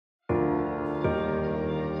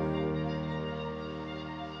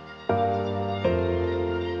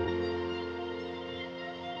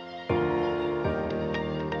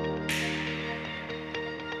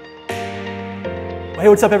Hey,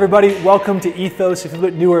 what's up everybody? Welcome to Ethos. If you're a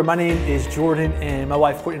bit newer, my name is Jordan and my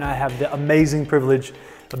wife Courtney and I have the amazing privilege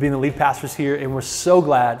of being the lead pastors here, and we're so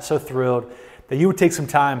glad, so thrilled that you would take some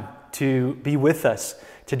time to be with us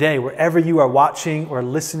today, wherever you are watching or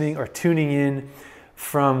listening or tuning in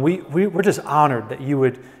from. We're just honored that you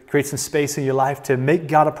would create some space in your life to make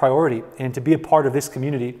God a priority and to be a part of this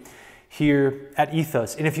community here at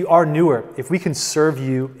Ethos. And if you are newer, if we can serve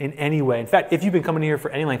you in any way, in fact, if you've been coming here for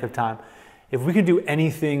any length of time, if we can do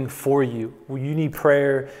anything for you, you need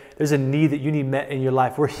prayer, there's a need that you need met in your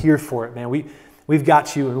life, we're here for it, man. We've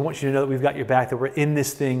got you, and we want you to know that we've got your back, that we're in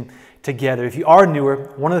this thing together. If you are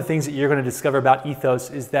newer, one of the things that you're going to discover about Ethos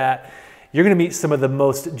is that you're going to meet some of the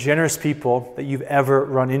most generous people that you've ever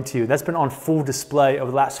run into. That's been on full display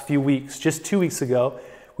over the last few weeks. Just 2 weeks ago,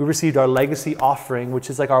 we received our legacy offering, which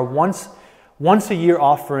is like our once a year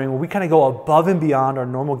offering where we kind of go above and beyond our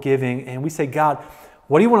normal giving, and we say, God,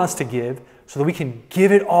 what do you want us to give so that we can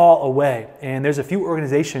give it all away? And there's a few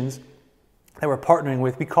organizations that we're partnering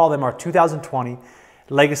with. We call them our 2020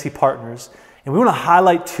 Legacy Partners. And we want to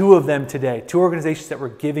highlight two of them today, two organizations that we're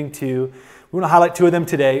giving to. We want to highlight two of them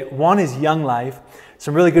today. One is Young Life.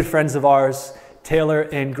 Some really good friends of ours, Taylor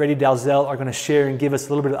and Grady Dalzell, are going to share and give us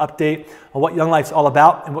a little bit of update on what Young Life's all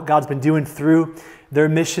about and what God's been doing through their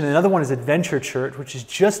mission. Another one is Adventure Church, which is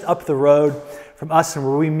just up the road from us and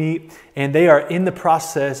where we meet. And they are in the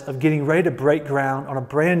process of getting ready to break ground on a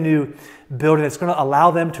brand new building that's going to allow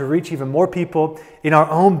them to reach even more people in our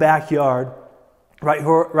own backyard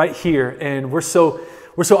right here. And we're so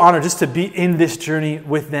honored just to be in this journey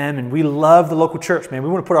with them. And we love the local church, man. We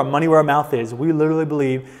want to put our money where our mouth is. We literally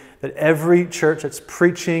believe that every church that's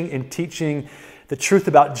preaching and teaching the truth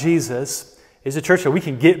about Jesus is a church that we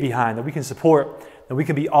can get behind, that we can support, that we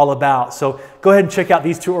can be all about. So go ahead and check out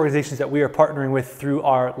these two organizations that we are partnering with through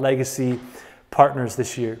our Legacy Partners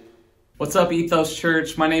this year. What's up, Ethos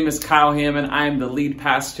Church? My name is Kyle Hammond. I am the lead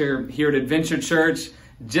pastor here at Adventure Church,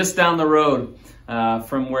 just down the road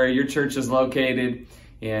from where your church is located.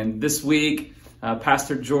 And this week,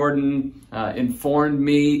 Pastor Jordan informed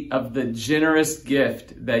me of the generous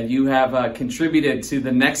gift that you have contributed to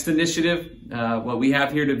the next initiative, what we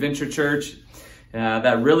have here at Adventure Church,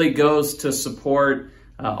 that really goes to support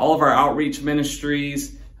all of our outreach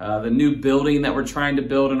ministries, the new building that we're trying to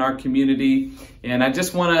build in our community. And I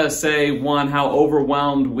just want to say, one, how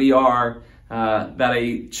overwhelmed we are that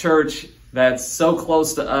a church that's so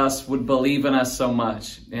close to us would believe in us so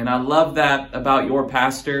much. And I love that about your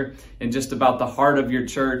pastor and just about the heart of your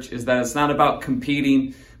church, is that it's not about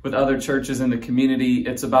competing with other churches in the community.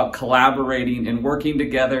 It's about collaborating and working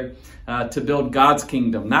together to build God's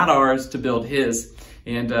kingdom, not ours, to build His.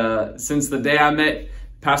 And since the day I met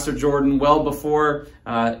Pastor Jordan, well before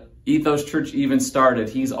Ethos Church even started,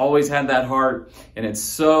 he's always had that heart, and it's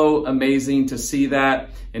so amazing to see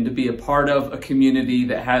that and to be a part of a community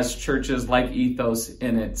that has churches like Ethos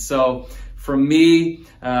in it. So for me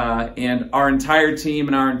and our entire team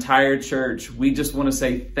and our entire church, we just want to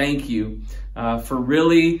say thank you for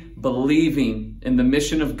really believing in the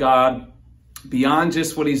mission of God beyond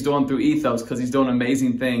just what He's doing through Ethos, because He's doing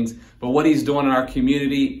amazing things, but what He's doing in our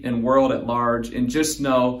community and world at large. And just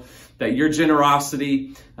know that your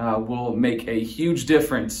generosity will make a huge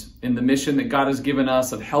difference in the mission that God has given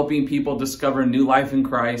us of helping people discover new life in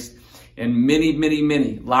Christ. And many, many,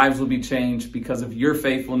 many lives will be changed because of your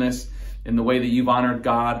faithfulness and the way that you've honored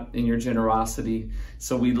God in your generosity.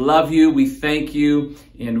 So we love you, we thank you,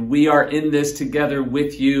 and we are in this together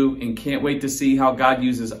with you, and can't wait to see how God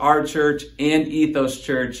uses our church and Ethos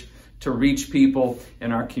Church to reach people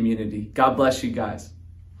in our community. God bless you guys.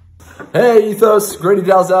 Hey Ethos, Grady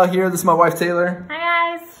Dalzell here. This is my wife Taylor.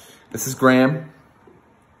 Hi guys. This is Graham.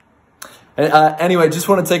 And, anyway, just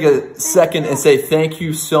want to take a second and say thank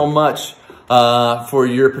you so much for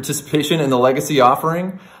your participation in the Legacy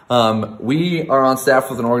offering. We are on staff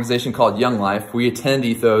with an organization called Young Life. We attend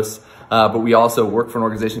Ethos, but we also work for an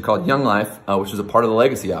organization called Young Life, which is a part of the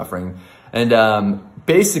Legacy offering. And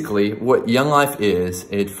basically what Young Life is,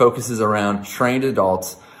 it focuses around trained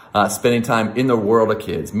adults spending time in the world of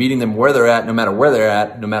kids, meeting them where they're at, no matter where they're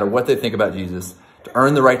at, no matter what they think about Jesus, to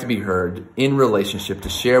earn the right to be heard in relationship, to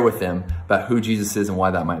share with them about who Jesus is and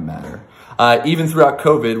why that might matter. Even throughout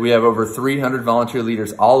COVID, we have over 300 volunteer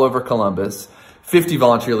leaders all over Columbus, 50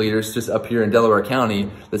 volunteer leaders just up here in Delaware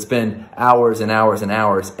County that spend hours and hours and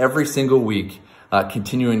hours every single week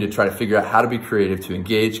continuing to try to figure out how to be creative, to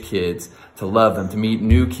engage kids, to love them, to meet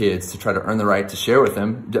new kids, to try to earn the right to share with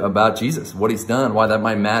them about Jesus, what He's done, why that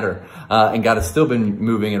might matter. And God has still been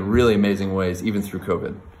moving in really amazing ways, even through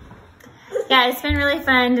COVID. Yeah, it's been really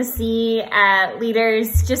fun to see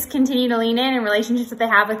leaders just continue to lean in relationships that they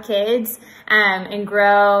have with kids and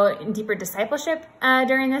grow in deeper discipleship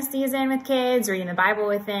during this season with kids, reading the Bible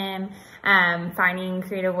with them, finding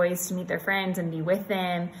creative ways to meet their friends and be with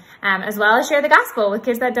them, as well as share the gospel with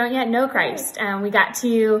kids that don't yet know Christ. We got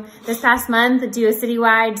to, this past month, do a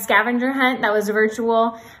citywide scavenger hunt that was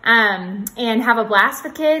virtual and have a blast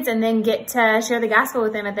with kids and then get to share the gospel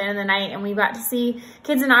with them at the end of the night. And we got to see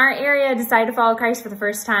kids in our area decide to follow Christ for the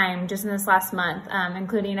first time just in this last month,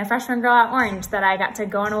 including a freshman girl at Orange that I got to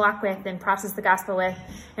go on a walk with and process the gospel with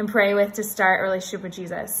and pray with to start a relationship with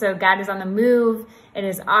Jesus. So God is on the move. It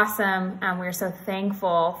is awesome. We're so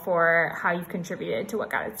thankful for how you've contributed to what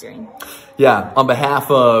God is doing. Yeah, on behalf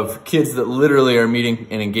of kids that literally are meeting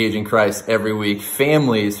and engaging Christ every week,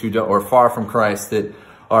 families who are far from Christ that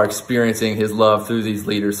are experiencing his love through these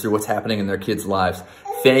leaders, through what's happening in their kids' lives.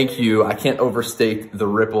 Thank you. I can't overstate the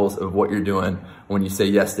ripples of what you're doing when you say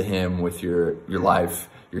yes to him with your life,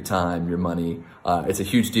 your time, your money. It's a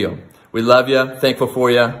huge deal. We love you. Thankful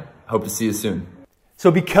for you. Hope to see you soon.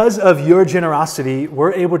 So because of your generosity,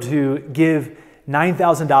 we're able to give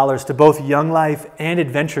 $9,000 to both Young Life and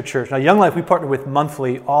Adventure Church. Now, Young Life we partner with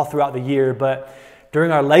monthly all throughout the year, but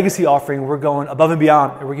during our legacy offering, we're going above and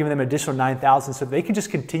beyond, and we're giving them an additional $9,000 so they can just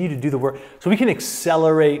continue to do the work, so we can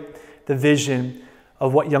accelerate the vision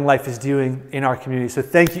of what Young Life is doing in our community. So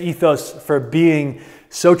thank you, Ethos, for being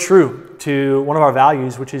so true to one of our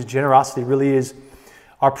values, which is generosity. It really is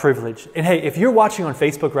our privilege. And hey, if you're watching on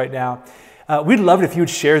Facebook right now, we'd love it if you would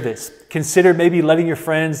share this. Consider maybe letting your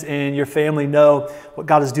friends and your family know what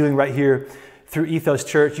God is doing right here through Ethos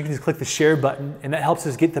Church. You can just click the share button, and that helps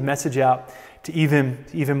us get the message out to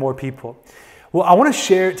even more people. Well, I want to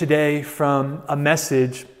share today from a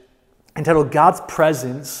message entitled God's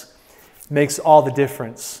Presence Makes All the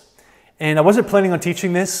Difference. And I wasn't planning on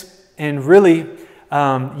teaching this, and really,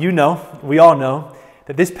 we all know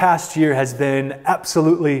that this past year has been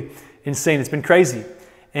absolutely insane. It's been crazy.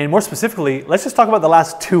 And more specifically, let's just talk about the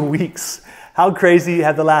last 2 weeks. How crazy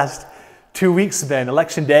have the last 2 weeks been?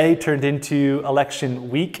 Election day turned into election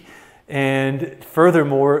week. And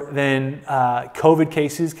furthermore, then COVID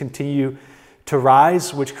cases continue to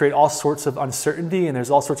rise, which create all sorts of uncertainty. And there's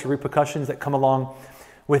all sorts of repercussions that come along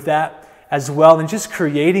with that as well. And just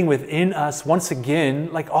creating within us, once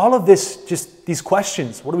again, like all of this, just these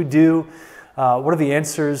questions. What do we do? What are the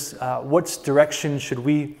answers? What direction should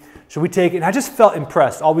we take? And I just felt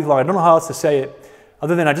impressed all week long. I don't know how else to say it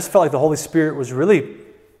other than I just felt like the Holy Spirit was really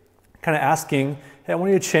kind of asking, hey, I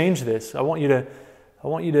want you to change this. I want you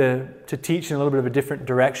to teach in a little bit of a different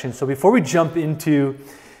direction. So before we jump into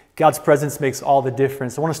God's presence makes all the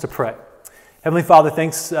difference, I want us to pray. Heavenly Father,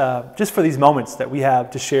 thanks just for these moments that we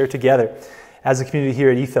have to share together as a community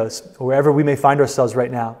here at Ethos, wherever we may find ourselves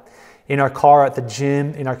right now, in our car, at the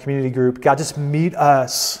gym, in our community group. God, just meet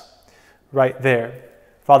us right there.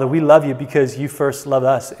 Father, we love you because you first love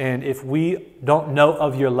us. And if we don't know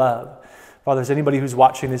of your love, Father, there's anybody who's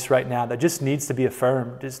watching this right now that just needs to be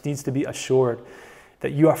affirmed, just needs to be assured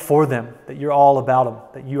that you are for them, that you're all about them,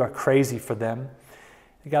 that you are crazy for them.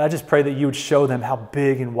 God, I just pray that you would show them how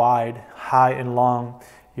big and wide, high and long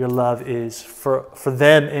your love is for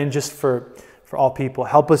them and just for all people.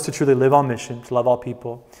 Help us to truly live on mission, to love all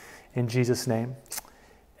people. In Jesus' name,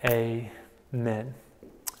 amen.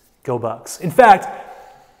 Go Bucks. In fact,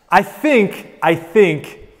 I think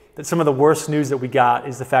that some of the worst news that we got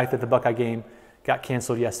is the fact that the Buckeye game got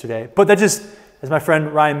canceled yesterday. But that just, as my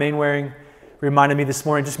friend Ryan Mainwaring reminded me this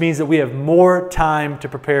morning, just means that we have more time to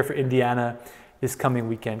prepare for Indiana this coming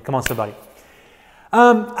weekend. Come on, somebody.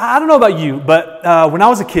 I don't know about you, but when I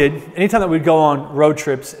was a kid, anytime that we'd go on road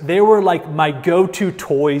trips, they were like my go-to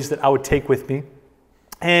toys that I would take with me.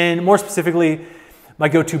 And more specifically, my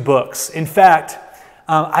go-to books. In fact,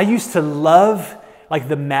 I used to love like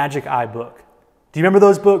the Magic Eye book. Do you remember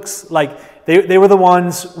those books? Like they were the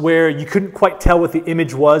ones where you couldn't quite tell what the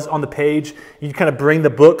image was on the page. You'd kind of bring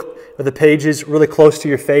the book or the pages really close to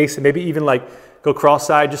your face and maybe even like go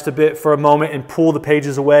cross-eyed just a bit for a moment and pull the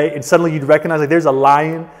pages away. And suddenly you'd recognize like there's a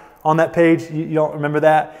lion on that page. You don't remember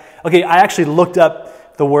that? Okay, I actually looked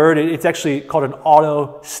up the word. It's actually called an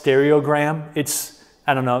autostereogram.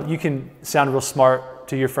 I don't know, you can sound real smart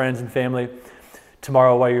to your friends and family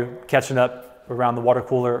tomorrow while you're catching up around the water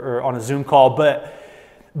cooler or on a Zoom call.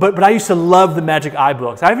 But I used to love the Magic Eye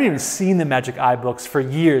books. I haven't even seen the Magic Eye books for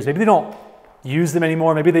years. Maybe they don't use them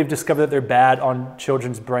anymore. Maybe they've discovered that they're bad on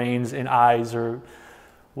children's brains and eyes or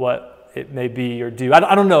what it may be or do.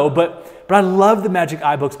 I don't know, but I love the Magic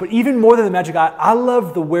Eye books. But even more than the Magic Eye, I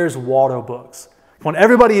love the Where's Waldo books. When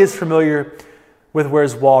everybody is familiar with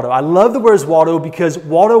Where's Waldo. I love the Where's Waldo because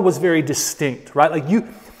Waldo was very distinct, right? Like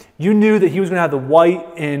you knew that he was going to have the white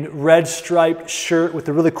and red striped shirt with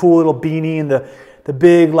the really cool little beanie and the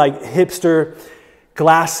big like hipster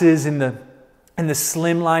glasses and the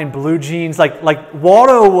slimline blue jeans. Like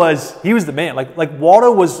Waldo was the man. Like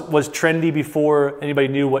Waldo was trendy before anybody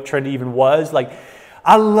knew what trendy even was. Like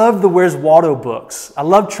I love the Where's Waldo books. I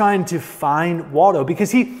love trying to find Waldo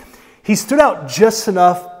because he stood out just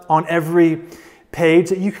enough on every page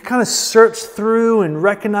that you could kind of search through and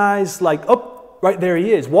recognize like, oh, right there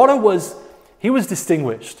he is. Waldo was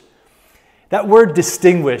distinguished. That word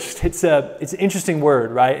distinguished, it's an interesting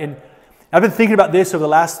word, right? And I've been thinking about this over the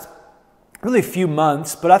last really few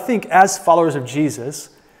months, but I think as followers of Jesus,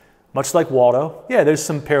 much like Waldo, yeah, there's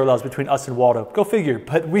some parallels between us and Waldo. Go figure.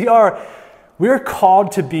 But we are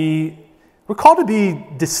called to be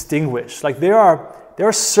distinguished. Like there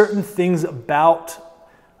are certain things about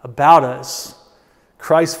us,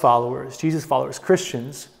 Christ followers, Jesus followers,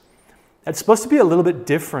 Christians, that's supposed to be a little bit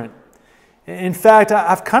different. In fact,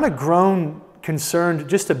 I've kind of grown concerned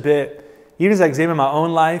just a bit, even as I examine my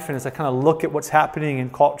own life and as I kind of look at what's happening in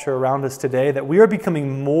culture around us today, that we are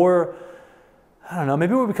becoming more, I don't know,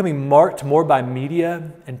 maybe we're becoming marked more by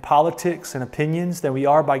media and politics and opinions than we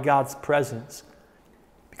are by God's presence.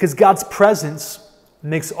 Because God's presence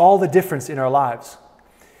makes all the difference in our lives.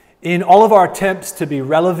 In all of our attempts to be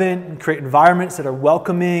relevant and create environments that are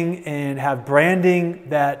welcoming and have branding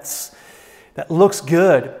that looks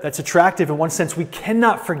good, that's attractive in one sense, we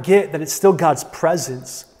cannot forget that it's still God's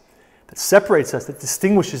presence that separates us, that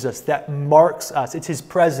distinguishes us, that marks us. It's His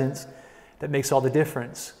presence that makes all the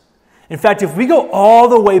difference. In fact, if we go all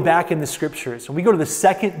the way back in the Scriptures, and we go to the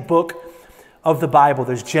second book of the Bible,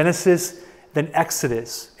 there's Genesis, then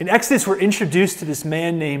Exodus. In Exodus, we're introduced to this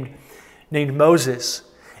man named Moses.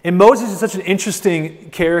 And Moses is such an interesting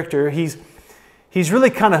character. He's really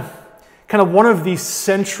kind of one of these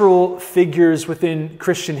central figures within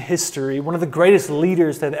Christian history, one of the greatest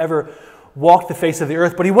leaders that ever walked the face of the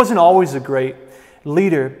earth, but he wasn't always a great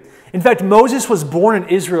leader. In fact, Moses was born an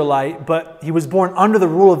Israelite, but he was born under the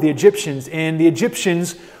rule of the Egyptians, and the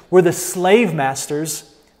Egyptians were the slave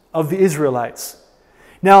masters of the Israelites.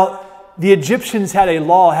 Now, the Egyptians had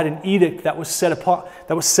an edict that was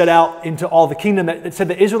set out into all the kingdom that said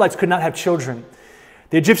the Israelites could not have children.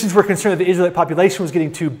 The Egyptians were concerned that the Israelite population was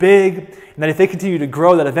getting too big, and that if they continued to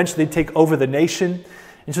grow, that eventually they'd take over the nation.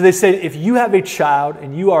 And so they said, if you have a child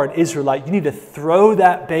and you are an Israelite, you need to throw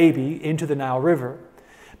that baby into the Nile River.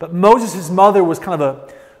 But Moses' mother was kind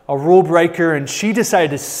of a rule breaker, and she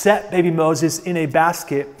decided to set baby Moses in a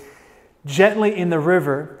basket gently in the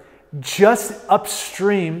river, just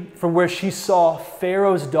upstream from where she saw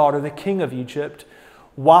Pharaoh's daughter, the king of Egypt,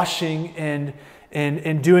 washing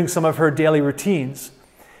and doing some of her daily routines.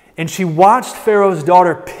 And she watched Pharaoh's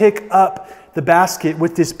daughter pick up the basket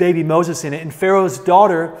with this baby Moses in it. And Pharaoh's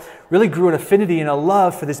daughter really grew an affinity and a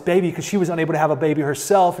love for this baby because she was unable to have a baby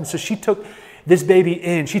herself. And so she took this baby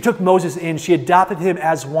in. She took Moses in. She adopted him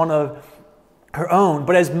as one of her own.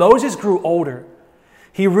 But as Moses grew older,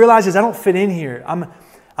 he realizes, I don't fit in here. I'm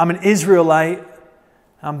an Israelite.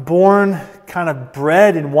 I'm born, kind of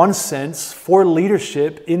bred in one sense for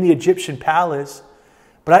leadership in the Egyptian palace.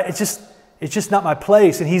 But it's just not my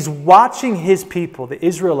place. And he's watching his people, the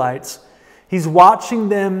Israelites, he's watching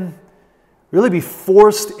them really be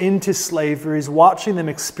forced into slavery. He's watching them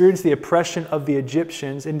experience the oppression of the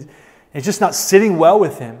Egyptians. And it's just not sitting well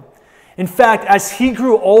with him. In fact, as he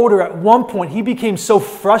grew older, at one point, he became so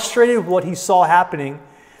frustrated with what he saw happening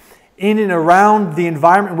in and around the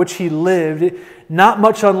environment in which he lived, not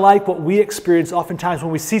much unlike what we experience oftentimes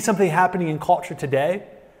when we see something happening in culture today.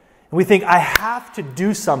 And we think, I have to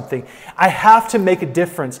do something. I have to make a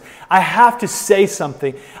difference. I have to say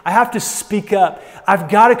something. I have to speak up. I've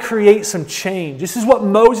got to create some change. This is what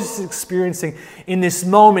Moses is experiencing in this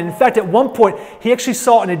moment. In fact, at one point, he actually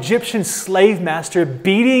saw an Egyptian slave master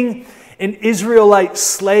beating an Israelite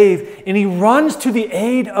slave, and he runs to the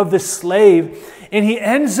aid of the slave, and he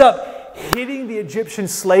ends up hitting the Egyptian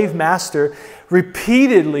slave master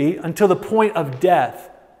repeatedly until the point of death.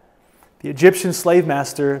 The Egyptian slave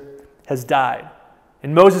master has died.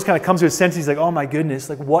 And Moses kind of comes to his senses. He's like, oh my goodness,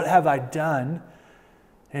 like what have I done?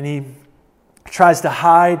 And he tries to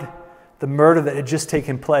hide the murder that had just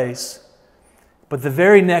taken place. But the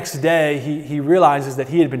very next day, he realizes that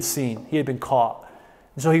he had been seen. He had been caught.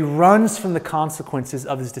 And so he runs from the consequences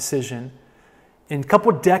of his decision. And a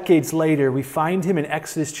couple decades later, we find him in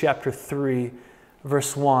Exodus chapter 3,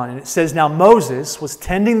 verse 1. And it says, now Moses was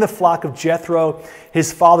tending the flock of Jethro,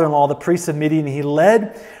 his father-in-law, the priest of Midian. And he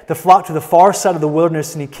led the flock to the far side of the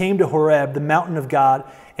wilderness, and he came to Horeb, the mountain of God.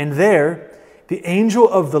 And there the angel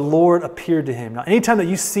of the Lord appeared to him. Now, anytime that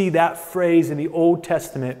you see that phrase in the Old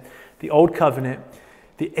Testament, the Old Covenant,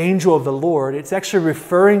 the angel of the Lord, it's actually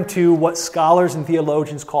referring to what scholars and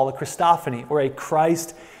theologians call a Christophany, or a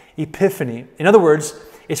Christ epiphany. In other words,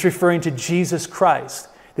 it's referring to Jesus Christ.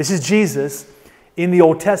 This is Jesus in the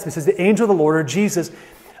Old Testament. It says the angel of the Lord, or Jesus,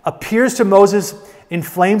 appears to Moses in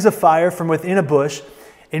flames of fire from within a bush.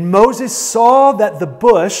 And Moses saw that the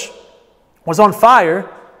bush was on fire,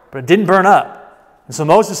 but it didn't burn up. And so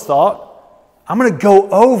Moses thought, I'm going to go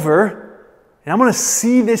over and I'm going to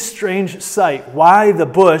see this strange sight, why the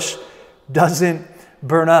bush doesn't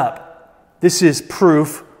burn up. This is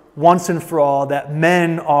proof once and for all that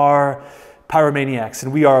men are pyromaniacs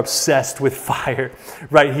and we are obsessed with fire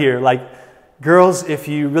right here. Like, girls, if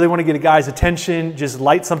you really want to get a guy's attention, just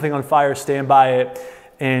light something on fire, stand by it,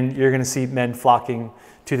 and you're going to see men flocking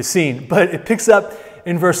to the scene. But it picks up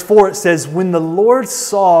in verse 4, it says, when the Lord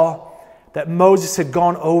saw that Moses had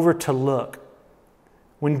gone over to look,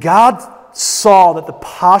 when God saw that the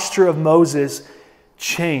posture of Moses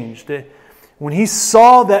changed, when he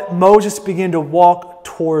saw that Moses began to walk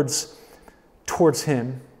towards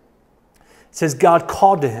him, it says God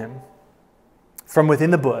called to him from within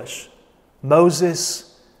the bush,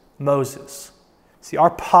 Moses, Moses. See,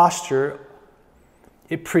 our posture,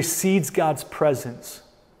 it precedes God's presence.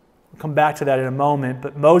 We'll come back to that in a moment,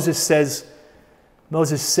 but Moses says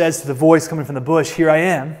to the voice coming from the bush, here I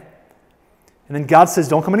am. And then God says,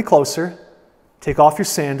 don't come any closer. Take off your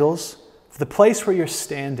sandals. For the place where you're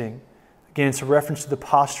standing, again, it's a reference to the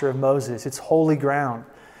posture of Moses. It's holy ground.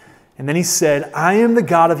 And then he said, I am the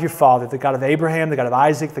God of your father, the God of Abraham, the God of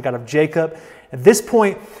Isaac, the God of Jacob. At this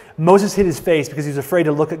point, Moses hid his face because he was afraid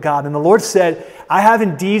to look at God. And the Lord said, I have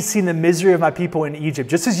indeed seen the misery of my people in Egypt,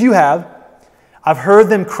 just as you have. I've heard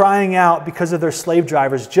them crying out because of their slave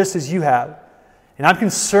drivers, just as you have. And I'm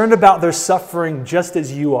concerned about their suffering, just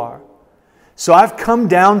as you are. So I've come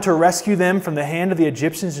down to rescue them from the hand of the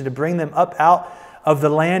Egyptians and to bring them up out of the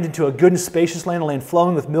land into a good and spacious land, a land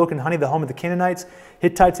flowing with milk and honey, the home of the Canaanites,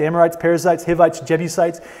 Hittites, Amorites, Perizzites, Hivites,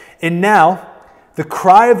 Jebusites. And now the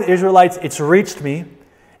cry of the Israelites, it's reached me,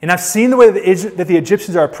 and I've seen the way that the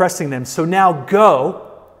Egyptians are oppressing them. So now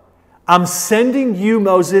go. I'm sending you,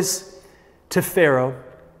 Moses, to Pharaoh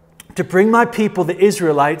to bring my people, the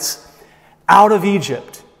Israelites, out of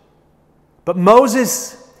Egypt. But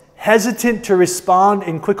Moses, hesitant to respond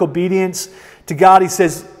in quick obedience to God, he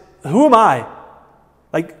says, who am I?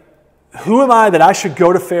 Who am I that I should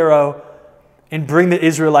go to Pharaoh and bring the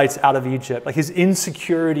Israelites out of Egypt? His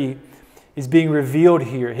insecurity is being revealed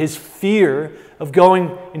here. His fear of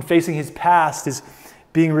going and facing his past is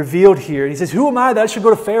being revealed here. And he says, who am I that I should go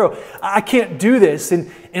to Pharaoh? I can't do this.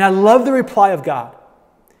 And I love the reply of God.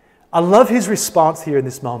 I love his response here in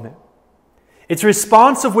this moment. It's a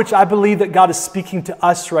response of which I believe that God is speaking to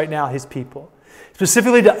us right now, his people.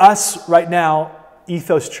 Specifically to us right now,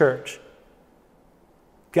 Ethos Church.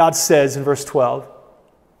 God says in verse 12,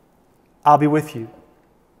 I'll be with you.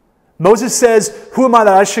 Moses says, who am I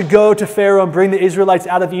that I should go to Pharaoh and bring the Israelites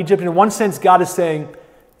out of Egypt? And in one sense, God is saying,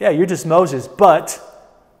 yeah, you're just Moses, but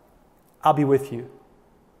I'll be with you.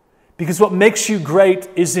 Because what makes you great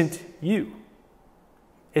isn't you.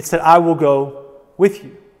 It's that I will go with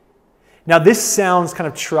you. Now, this sounds kind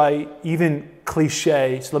of trite, even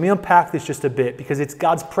cliche. So let me unpack this just a bit, because it's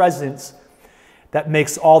God's presence that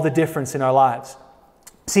makes all the difference in our lives.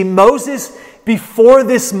 See, Moses before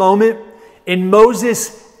this moment and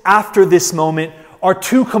Moses after this moment are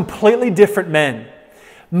two completely different men.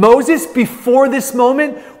 Moses before this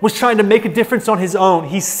moment was trying to make a difference on his own.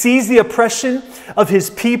 He sees the oppression of his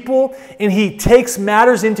people and he takes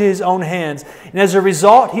matters into his own hands. And as a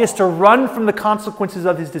result, he has to run from the consequences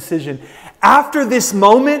of his decision. After this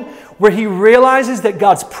moment where he realizes that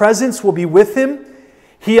God's presence will be with him,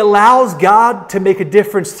 he allows God to make a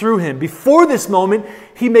difference through him. Before this moment,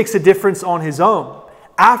 he makes a difference on his own.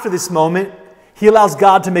 After this moment, he allows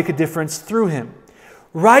God to make a difference through him.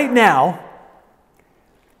 Right now,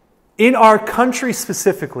 in our country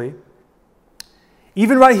specifically,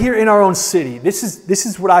 even right here in our own city, this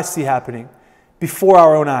is what I see happening before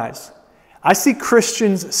our own eyes. I see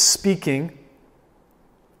Christians speaking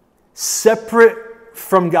separate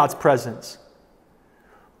from God's presence.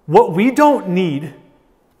 What we don't need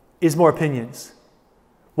is more opinions.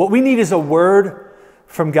 What we need is a word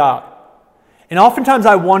from God. And oftentimes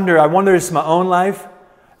I wonder this in my own life,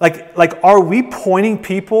 like are we pointing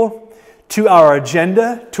people to our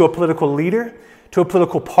agenda, to a political leader, to a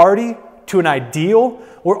political party, to an ideal,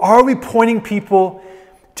 or are we pointing people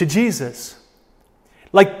to Jesus?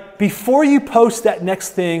 Like, before you post that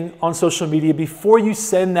next thing on social media, before you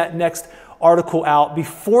send that next article out,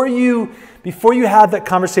 before you have that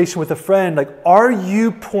conversation with a friend, like, are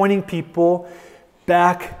you pointing people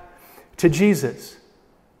back to Jesus?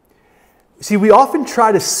 See, we often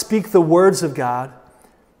try to speak the words of God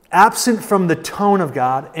absent from the tone of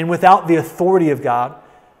God and without the authority of God,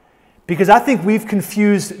 because I think we've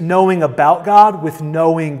confused knowing about God with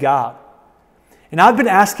knowing God. And I've been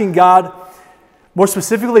asking God, more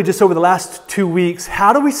specifically just over the last 2 weeks,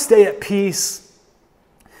 how do we stay at peace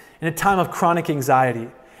in a time of chronic anxiety?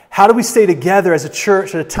 How do we stay together as a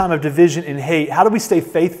church at a time of division and hate? How do we stay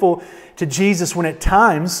faithful to Jesus when at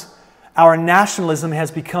times our nationalism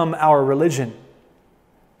has become our religion?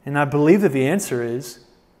 And I believe that the answer is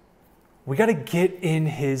we got to get in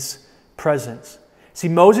His presence. See,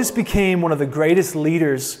 Moses became one of the greatest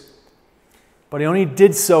leaders, but he only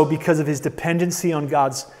did so because of his dependency on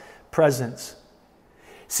God's presence.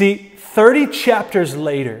 See, 30 chapters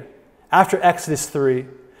later, after Exodus 3,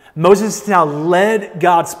 Moses has now led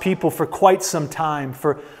God's people for quite some time,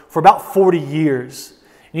 for about 40 years.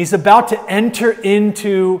 And he's about to enter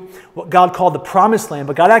into what God called the promised land,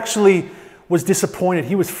 but God actually was disappointed.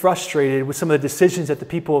 He was frustrated with some of the decisions that the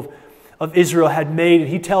people of Israel had made. And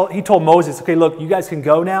he told Moses, okay, look, you guys can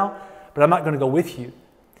go now, but I'm not going to go with you.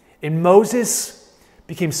 And Moses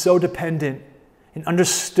became so dependent and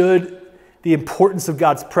understood the importance of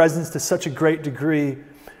God's presence to such a great degree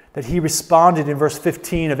that he responded in verse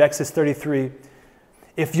 15 of Exodus 33,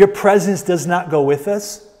 if your presence does not go with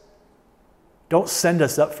us, don't send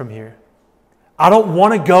us up from here. I don't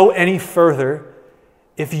want to go any further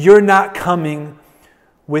if you're not coming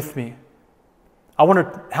with me. I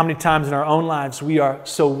wonder how many times in our own lives we are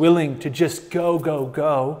so willing to just go,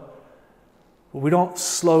 but we don't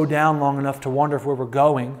slow down long enough to wonder if where we're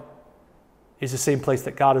going is the same place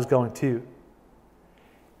that God is going to.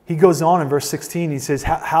 He goes on in verse 16, he says,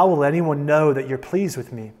 how will anyone know that you're pleased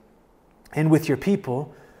with me and with your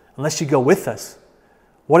people unless you go with us?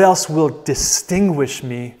 What else will distinguish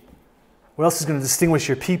me? What else is going to distinguish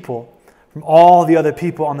your people from all the other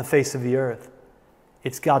people on the face of the earth?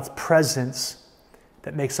 It's God's presence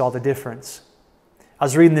that makes all the difference. I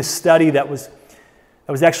was reading this study that was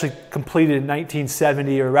actually completed in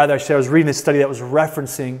 1970, or rather I was reading this study that was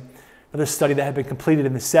referencing another study that had been completed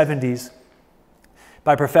in the 70s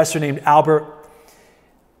by a professor named Albert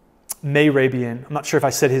Mehrabian. I'm not sure if I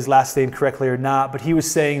said his last name correctly or not, but he was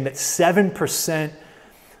saying that 7%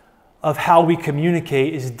 of how we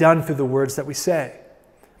communicate is done through the words that we say.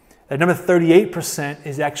 That number 38%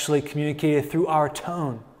 is actually communicated through our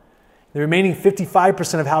tone. The remaining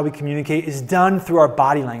 55% of how we communicate is done through our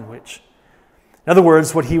body language. In other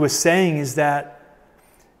words, what he was saying is that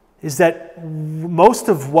most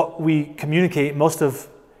of what we communicate, most of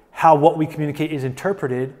how what we communicate is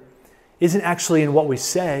interpreted, isn't actually in what we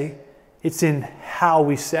say, it's in how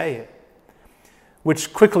we say it.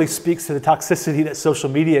 Which quickly speaks to the toxicity that social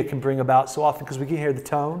media can bring about so often, because we can hear the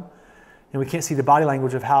tone and we can't see the body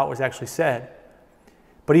language of how it was actually said.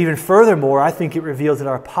 But even furthermore, I think it reveals that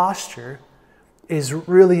our posture is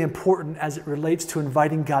really important as it relates to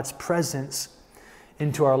inviting God's presence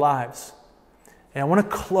into our lives. And I want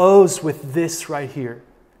to close with this right here.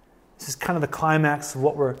 This is kind of the climax of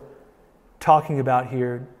what we're talking about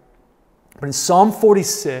here. But in Psalm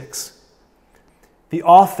 46, the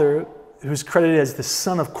author, who's credited as the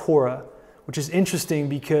son of Korah, which is interesting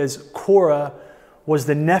because Korah was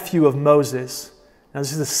the nephew of Moses. Now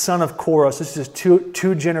this is the son of Korah, so this is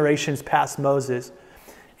two generations past Moses.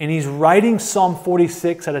 And he's writing Psalm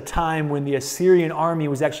 46 at a time when the Assyrian army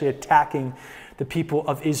was actually attacking the people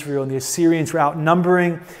of Israel. And the Assyrians were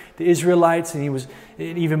outnumbering the Israelites, and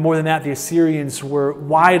even more than that, the Assyrians were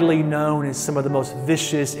widely known as some of the most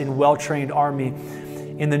vicious and well-trained army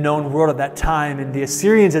in the known world at that time. And the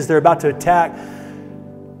Assyrians, as they're about to attack,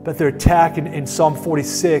 but their attack in Psalm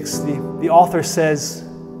 46, the author says,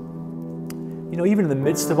 you know, even in the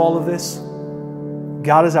midst of all of this,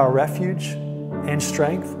 God is our refuge and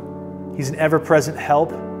strength. He's an ever-present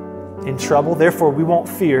help in trouble. Therefore, we won't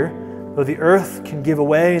fear, though the earth can give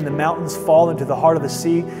way and the mountains fall into the heart of the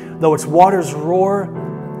sea, though its waters roar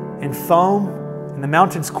and foam and the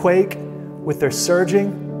mountains quake with their surging.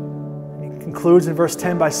 He concludes in verse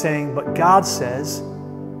 10 by saying, but God says,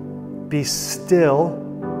 be still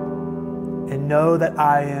and know that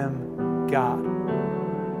I am God.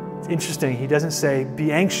 It's interesting. He doesn't say,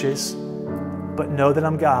 be anxious, but know that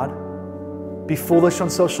I'm God. Be foolish on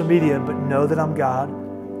social media, but know that I'm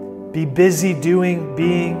God. Be busy doing,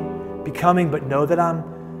 being, becoming, but know that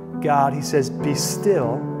I'm God. He says, be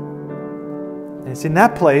still. And it's in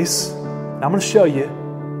that place, and I'm going to show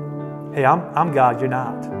you, hey, I'm God, you're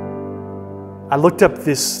not. I looked up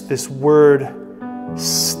this word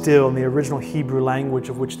still in the original Hebrew language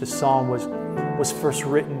of which the psalm was first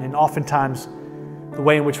written. And oftentimes, the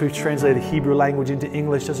way in which we've translated the Hebrew language into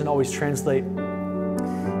English doesn't always translate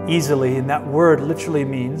easily. And that word literally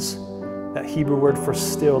means, that Hebrew word for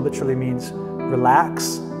still literally means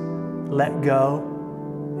relax, let go,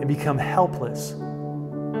 and become helpless.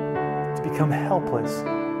 To become helpless.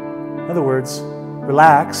 In other words,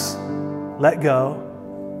 relax, let go,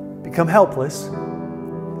 become helpless,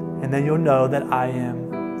 and then you'll know that I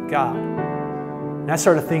am God. And I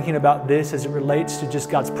started thinking about this as it relates to just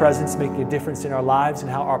God's presence making a difference in our lives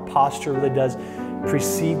and how our posture really does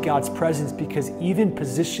precede God's presence, because even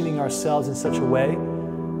positioning ourselves in such a way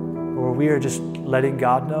where we are just letting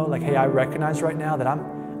God know, like, hey, I recognize right now that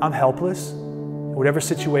I'm helpless. Whatever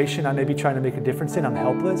situation I may be trying to make a difference in, I'm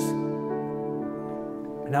helpless.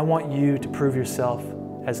 And I want you to prove yourself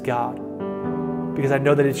as God, because I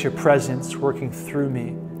know that it's your presence working through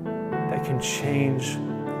me that can change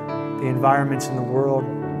the environments in the world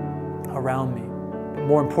around me. But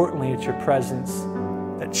more importantly, it's your presence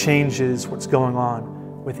that changes what's going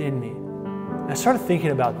on within me. And I started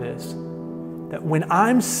thinking about this, that when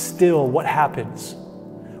I'm still, what happens?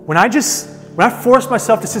 When I force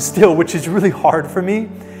myself to sit still, which is really hard for me,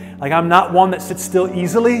 like I'm not one that sits still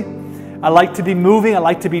easily. I like to be moving, I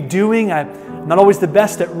like to be doing. I'm not always the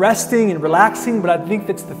best at resting and relaxing, but I think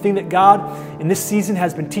that's the thing that God in this season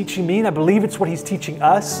has been teaching me, and I believe it's what He's teaching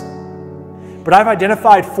us. But I've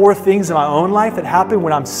identified 4 things in my own life that happen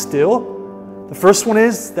when I'm still. The first one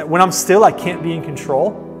is that when I'm still, I can't be in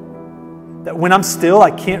control. That when I'm still,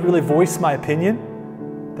 I can't really voice my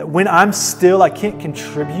opinion. That when I'm still, I can't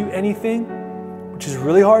contribute anything, which is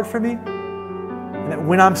really hard for me. And that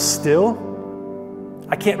when I'm still,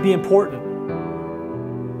 I can't be important.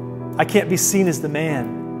 I can't be seen as the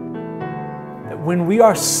man. That when we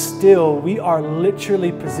are still, we are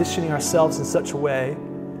literally positioning ourselves in such a way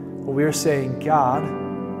where we are saying, God,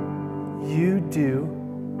 you do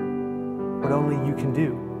what only you can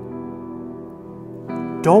do.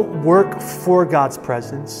 Don't work for God's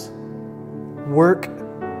presence. Work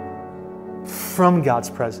from God's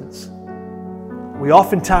presence. We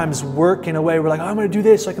oftentimes work in a way, we're like, oh, I'm going to do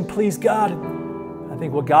this so I can please God. I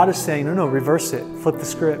think what God is saying, no, reverse it. Flip the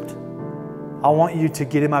script. I want you to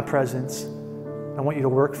get in my presence. I want you to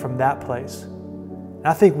work from that place. And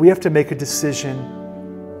I think we have to make a decision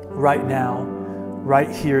right now, right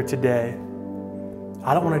here today.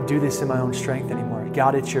 I don't want to do this in my own strength anymore.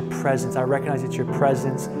 God, it's your presence. I recognize it's your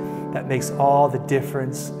presence that makes all the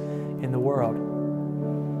difference in the world.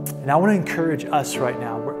 And I want to encourage us right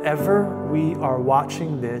now, wherever we are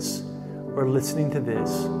watching this or listening to this,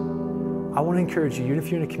 I want to encourage you, even if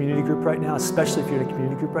you're in a community group right now, especially if you're in a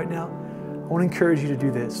community group right now, I want to encourage you to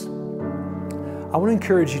do this. I want to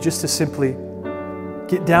encourage you just to simply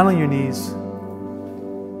get down on your knees.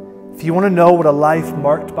 If you want to know what a life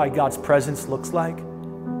marked by God's presence looks like,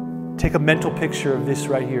 take a mental picture of this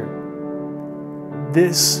right here.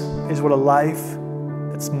 This is what a life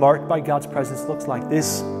that's marked by God's presence looks like.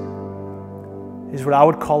 This is what I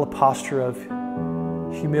would call a posture of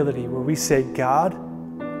humility, where we say, God,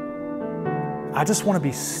 I just want to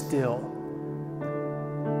be still.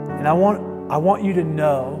 And I want you to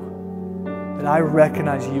know that I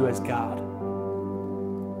recognize you as God.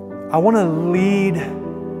 I want to lead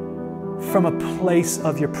from a place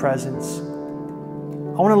of your presence.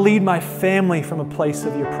 I want to lead my family from a place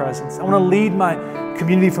of your presence. I want to lead my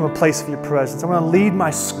community from a place of your presence. I want to lead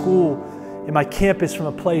my school and my campus from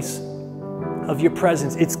a place of your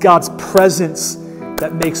presence. It's God's presence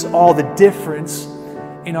that makes all the difference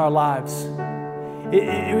in our lives.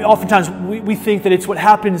 Oftentimes we think that it's what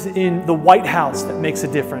happens in the White House that makes a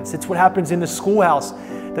difference. It's what happens in the schoolhouse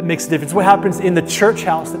that makes a difference. What happens in the church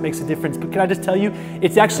house that makes a difference. But can I just tell you,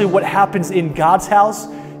 it's actually what happens in God's house,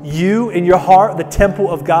 you in your heart, the temple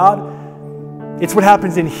of God. It's what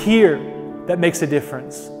happens in here that makes a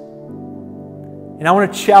difference. And I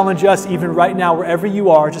want to challenge us even right now, wherever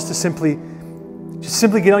you are, just simply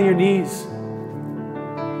get on your knees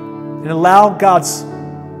and allow God's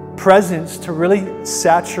presence to really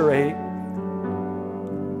saturate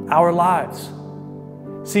our lives.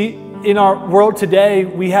 See, in our world today,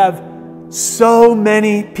 we have so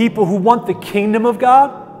many people who want the kingdom of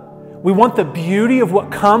God. We want the beauty of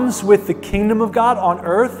what comes with the kingdom of God on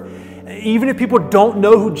earth. Even if people don't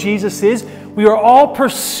know who Jesus is, we are all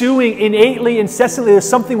pursuing innately, incessantly. There's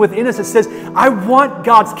something within us that says, I want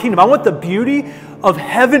God's kingdom. I want the beauty of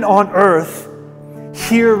heaven on earth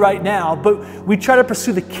here right now. But we try to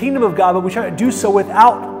pursue the kingdom of God, but we try to do so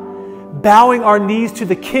without bowing our knees to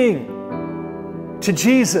the King, to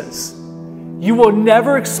Jesus. You will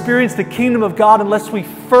never experience the kingdom of God unless we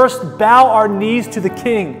first bow our knees to the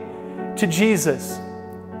King, to Jesus.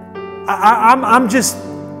 I don't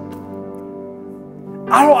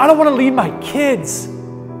want to lead my kids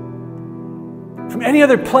from any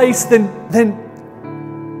other place than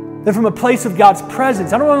from a place of God's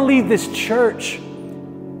presence. I don't want to lead this church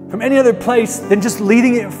from any other place than just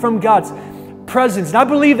leading it from God's presence. And I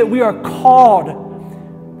believe that we are called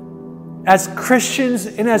as Christians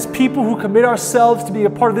and as people who commit ourselves to be a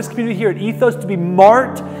part of this community here at Ethos to be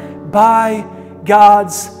marked by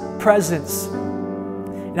God's presence.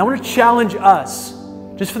 And I want to challenge us,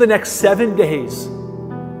 just for the next 7 days,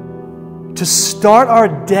 to start our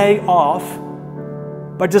day off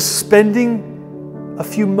by just spending a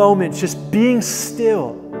few moments just being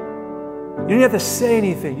still. You don't have to say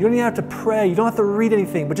anything. You don't even have to pray. You don't have to read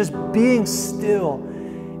anything, but just being still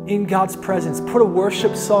in God's presence. Put a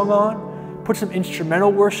worship song on. Put some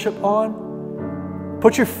instrumental worship on.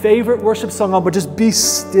 Put your favorite worship song on, but just be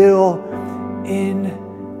still in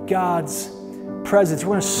God's presence.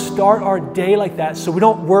 We're going to start our day like that so we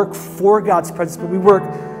don't work for God's presence, but we work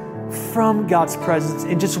from God's presence.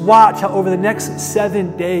 And just watch how over the next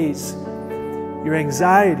 7 days, your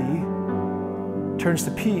anxiety turns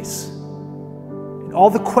to peace. And all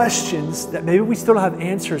the questions that maybe we still don't have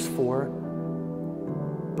answers for,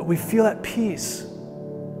 but we feel at peace.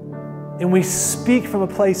 And we speak from a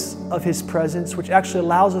place of His presence, which actually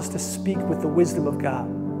allows us to speak with the wisdom of God.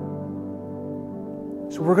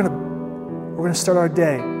 So we're gonna start our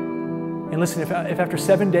day. And listen, if after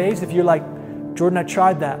 7 days, if you're like, Jordan, I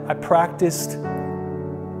tried that. I practiced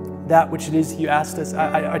that which it is you asked us.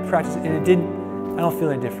 I practiced it and it didn't, I don't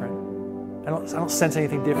feel any different. I don't sense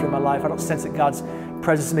anything different in my life. I don't sense that God's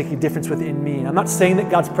presence is making a difference within me. And I'm not saying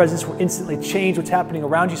that God's presence will instantly change what's happening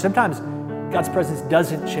around you. Sometimes God's presence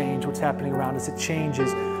doesn't change what's happening around us. It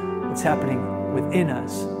changes what's happening within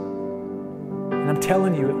us. And I'm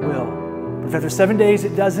telling you it will. But if after 7 days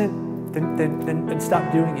it doesn't, then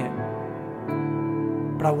stop doing it.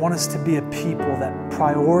 But I want us to be a people that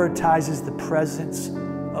prioritizes the presence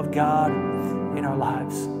of God in our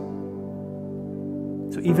lives.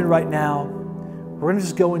 So even right now, we're going to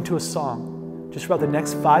just go into a song. Just for about the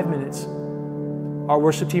next 5 minutes, our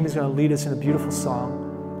worship team is going to lead us in a beautiful song.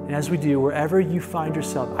 And as we do, wherever you find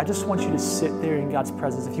yourself, I just want you to sit there in God's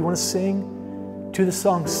presence. If you want to sing to the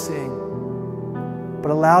song, sing.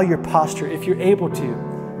 But allow your posture, if you're able to,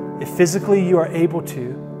 if physically you are able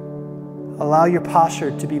to, allow your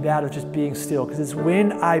posture to be that of just being still. Because it's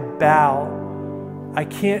when I bow, I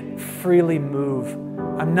can't freely move.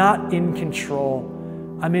 I'm not in control.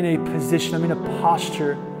 I'm in a position, I'm in a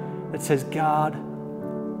posture that says, God,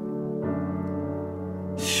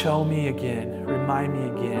 show me again, remind me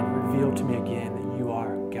again, reveal to me again